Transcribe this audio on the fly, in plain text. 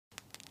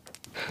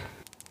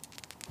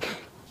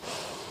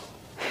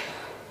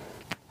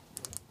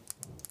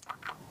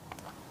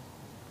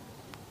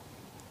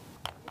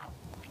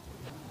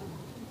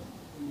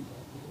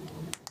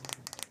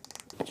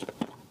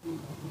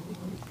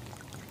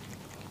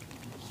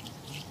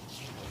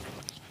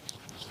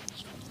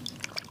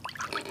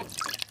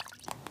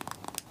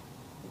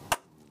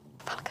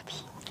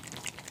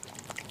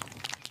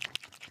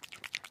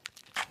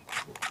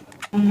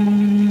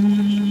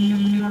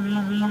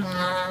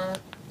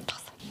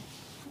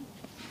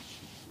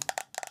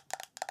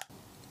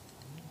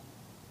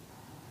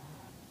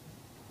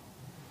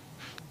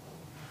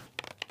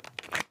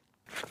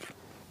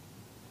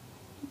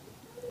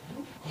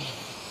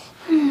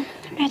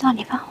到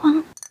你发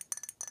慌。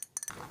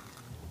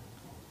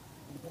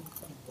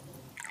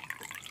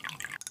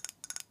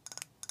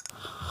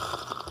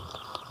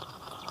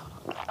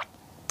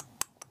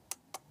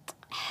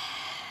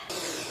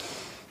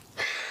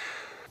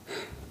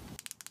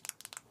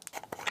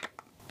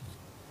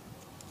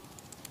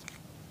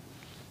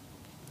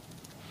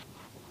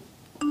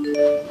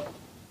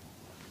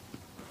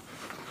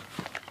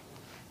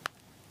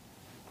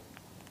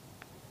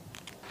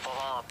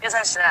哦，别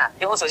三十，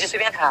以后手机随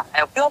便看，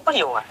哎，不要不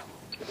理我。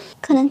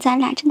可能咱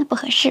俩真的不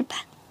合适吧。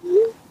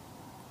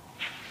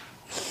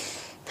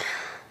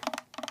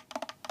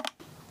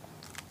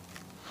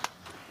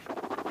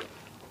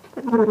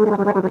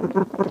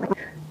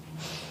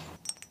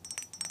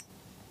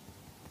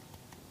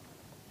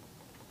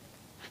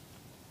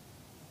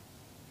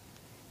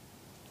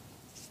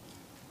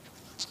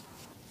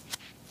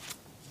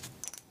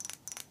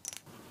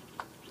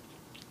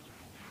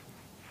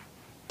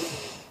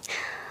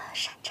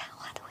山茶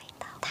花的味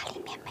道，它里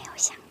面没有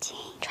香精，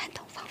传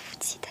统防腐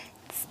剂的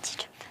刺激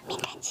成分，敏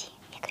感肌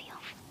也可以用。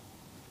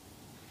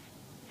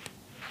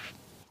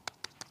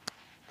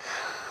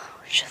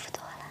舒服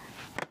多了。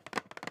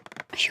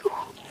哎呦！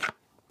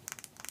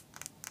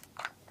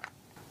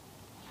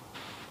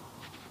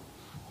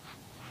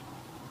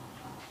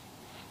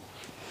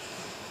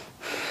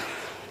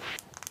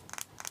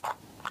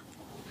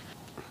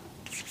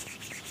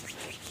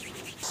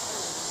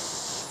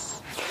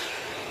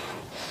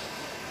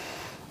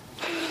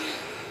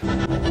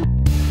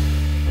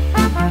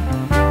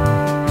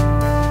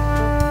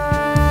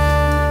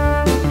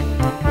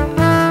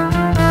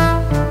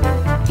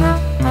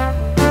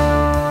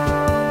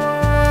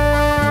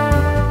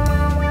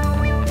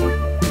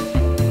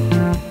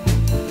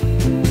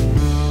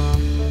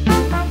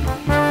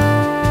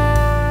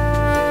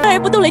而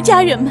不动的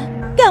家人们，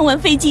干完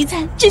飞机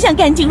餐，只想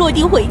赶紧落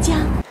地回家。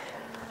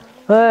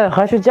哎，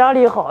还是家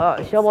里好啊！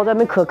小宝咱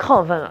们可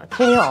亢奋了，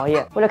天天熬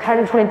夜，为了看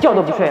日出连觉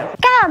都不睡了。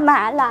干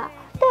嘛了？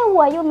对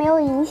我又没有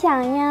影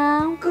响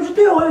呀。可是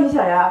对我有影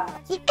响呀！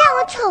你看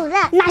我丑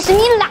了，那是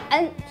你懒，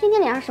天天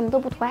脸上什么都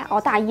不涂，还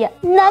熬大夜，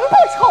能不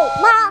丑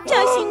吗？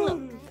扎心了。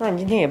那你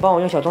今天也帮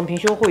我用小棕瓶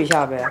修护一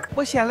下呗。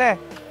我嫌累。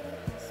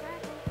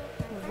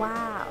哇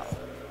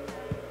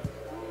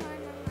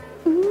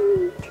哦，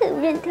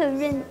特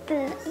润的，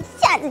一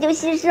下子就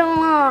吸收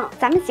了。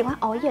咱们喜欢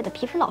熬夜的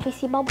皮肤老废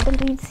细胞不断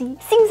堆积，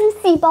新生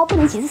细胞不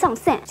能及时上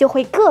线，就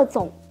会各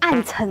种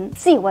暗沉、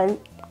细纹、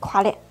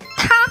垮脸。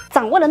它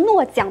掌握了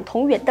诺奖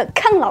同源的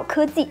抗老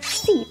科技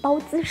细胞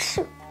姿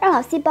势，让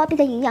老细胞变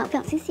成营养，培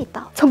养新细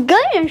胞，从根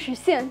源实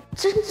现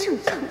真正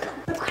抗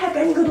老。快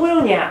赶紧给我多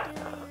用点。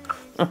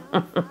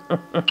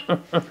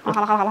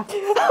好了，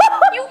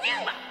有病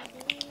吧？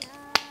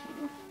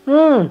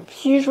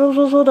稀收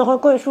缩缩的，还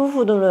怪舒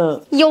服的呢。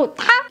有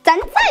它，咱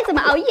再怎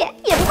么熬夜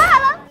也不怕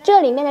了。这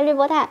里面的绿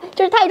波肽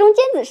就是肽中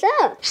间子参，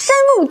深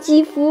入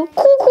肌肤，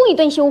哭一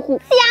顿修护，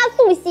加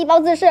速细胞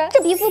自噬，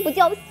这皮肤不就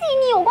细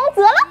腻有光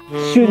泽了？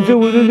现在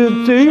我的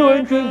脸贼有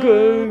安全感。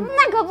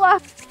那可不。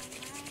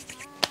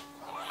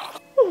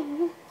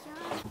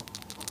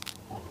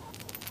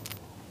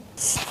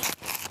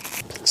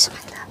平时买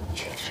的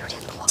确实有点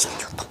多，今天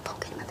就统统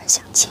给你们分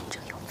享，前者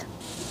有份。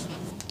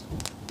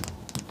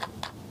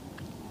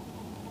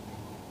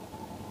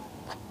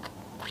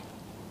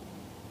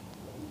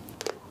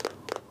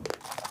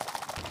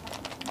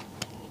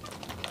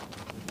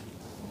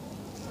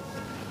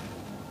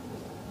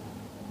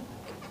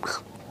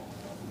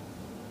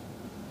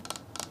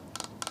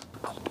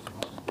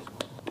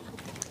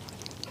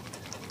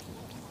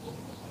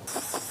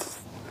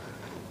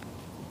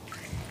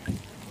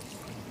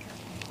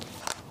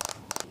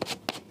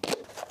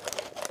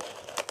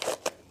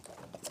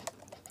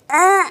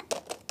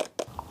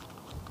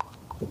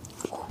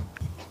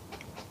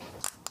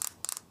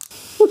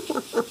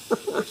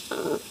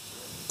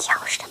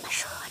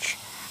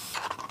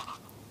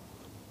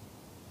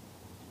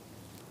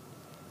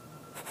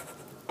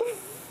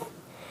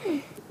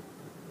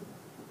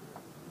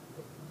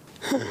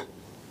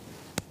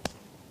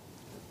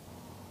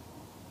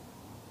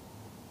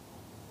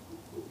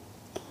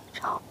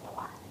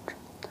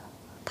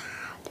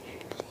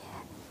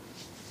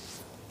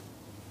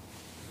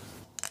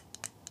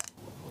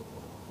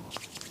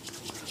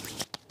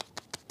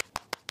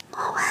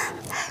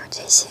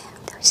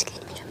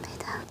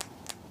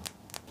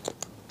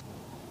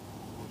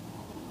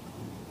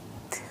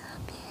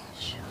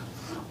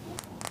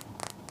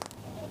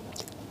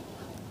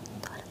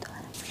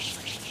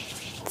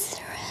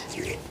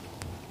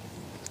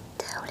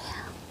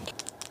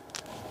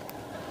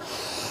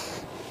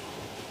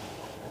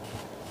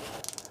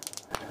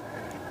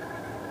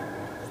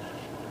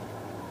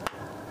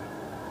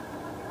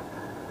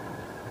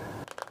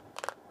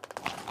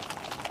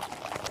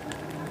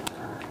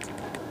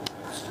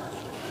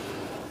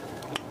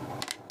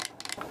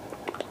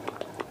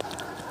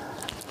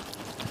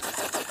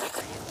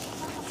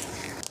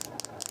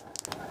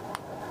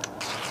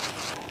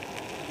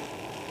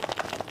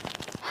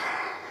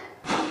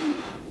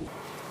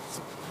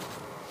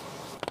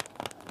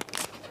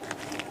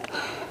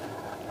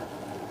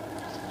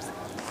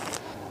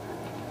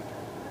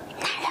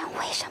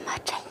什么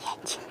睁眼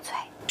睛嘴？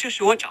这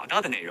是我找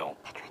到的内容。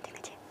他居然听得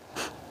见。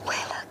为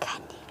了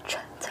看你沉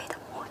醉的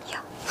模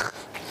样。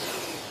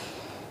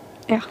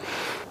哎呀！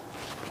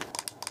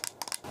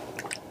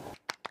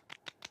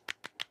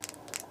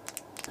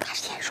它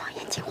是眼霜、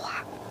眼睛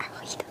花2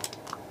合1的。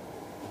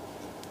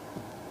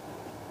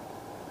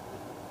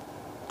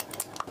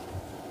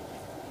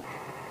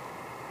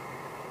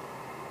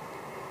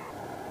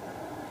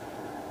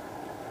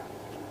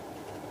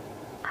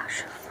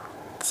20副，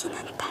既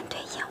能淡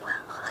退眼纹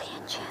和黑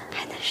眼圈，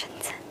还能深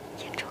层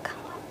眼周感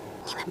纹。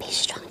你们平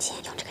时妆前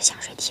用这个香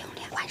水提用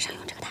量，晚上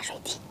用这个大水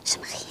提，什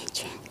么黑眼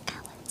圈、干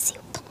纹、自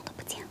由，统统都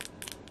不见了。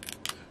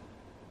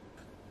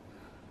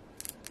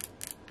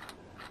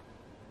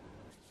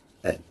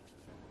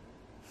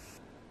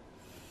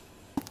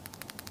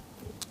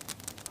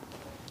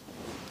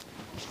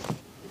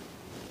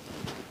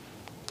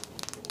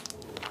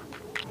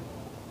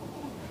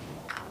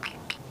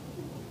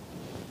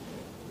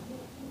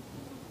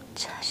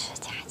这是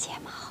假睫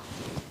毛，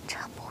这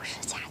不是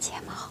假睫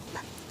毛，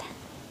笨蛋。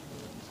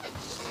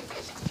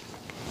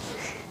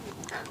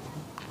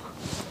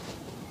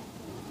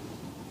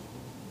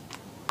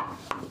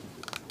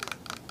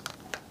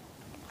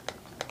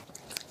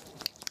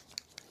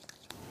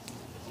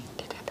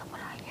一点都不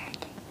老眼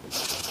的。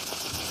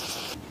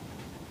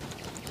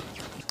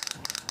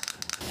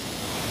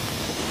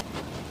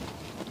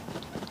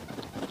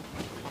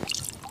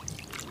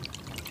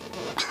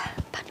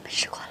帮你们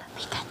试过了，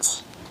敏感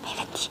肌没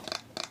问题。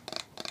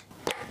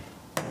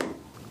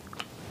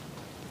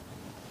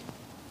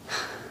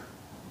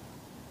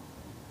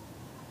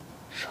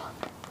说。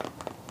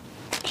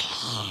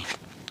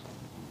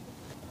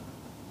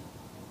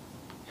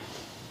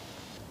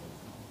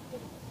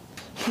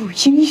不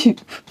允许。